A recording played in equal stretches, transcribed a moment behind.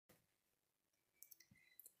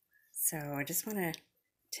So I just want to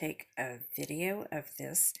take a video of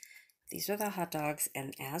this. These are the hot dogs,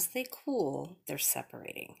 and as they cool, they're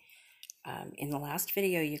separating. In the last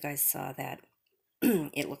video, you guys saw that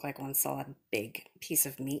it looked like one solid big piece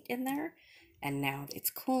of meat in there, and now it's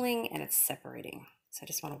cooling and it's separating. So I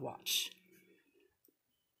just want to watch.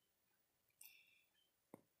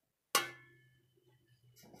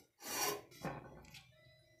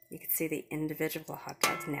 You can see the individual hot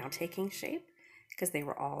dogs now taking shape because they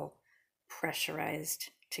were all pressurized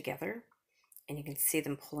together, and you can see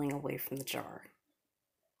them pulling away from the jar.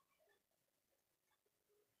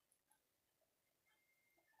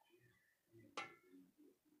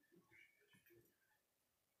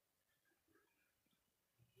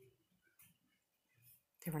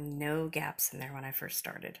 There were no gaps in there when I first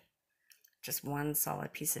started. Just one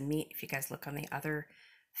solid piece of meat if you guys look on the other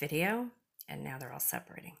video, and now they're all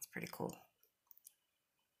separating. It's pretty cool.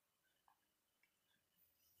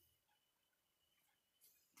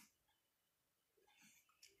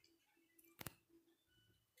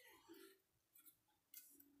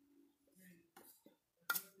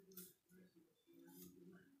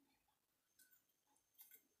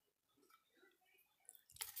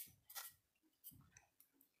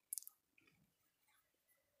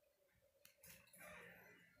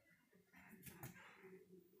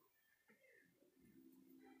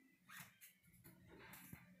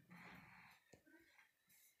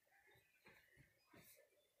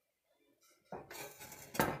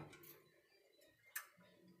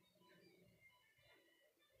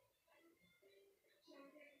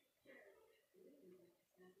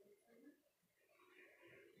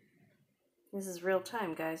 This is real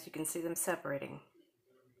time, guys. You can see them separating.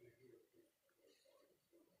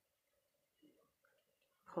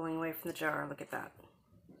 Pulling away from the jar. Look at that.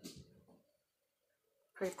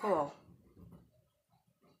 Pretty cool.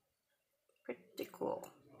 Pretty cool.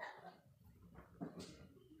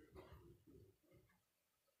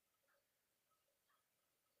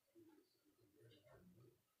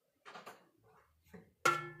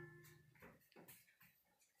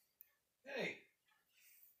 Hey.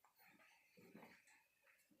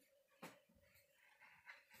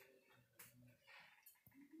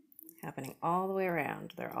 Happening all the way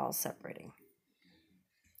around. They're all separating.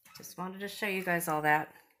 Just wanted to show you guys all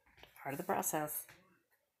that. Part of the process.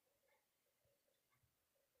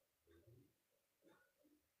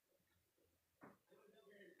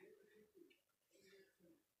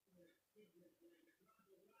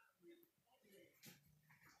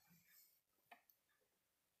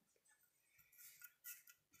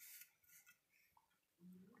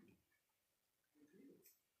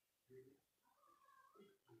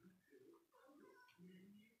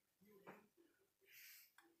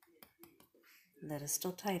 That is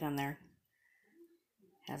still tight on there.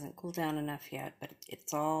 Hasn't cooled down enough yet, but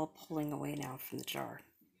it's all pulling away now from the jar.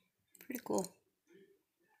 Pretty cool.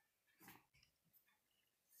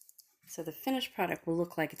 So the finished product will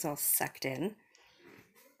look like it's all sucked in.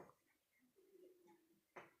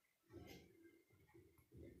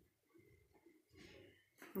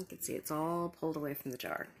 You can see it's all pulled away from the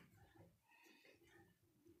jar.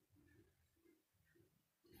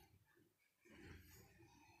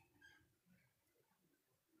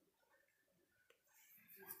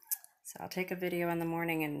 So I'll take a video in the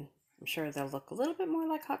morning, and I'm sure they'll look a little bit more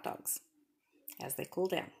like hot dogs as they cool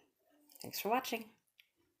down. Thanks for watching.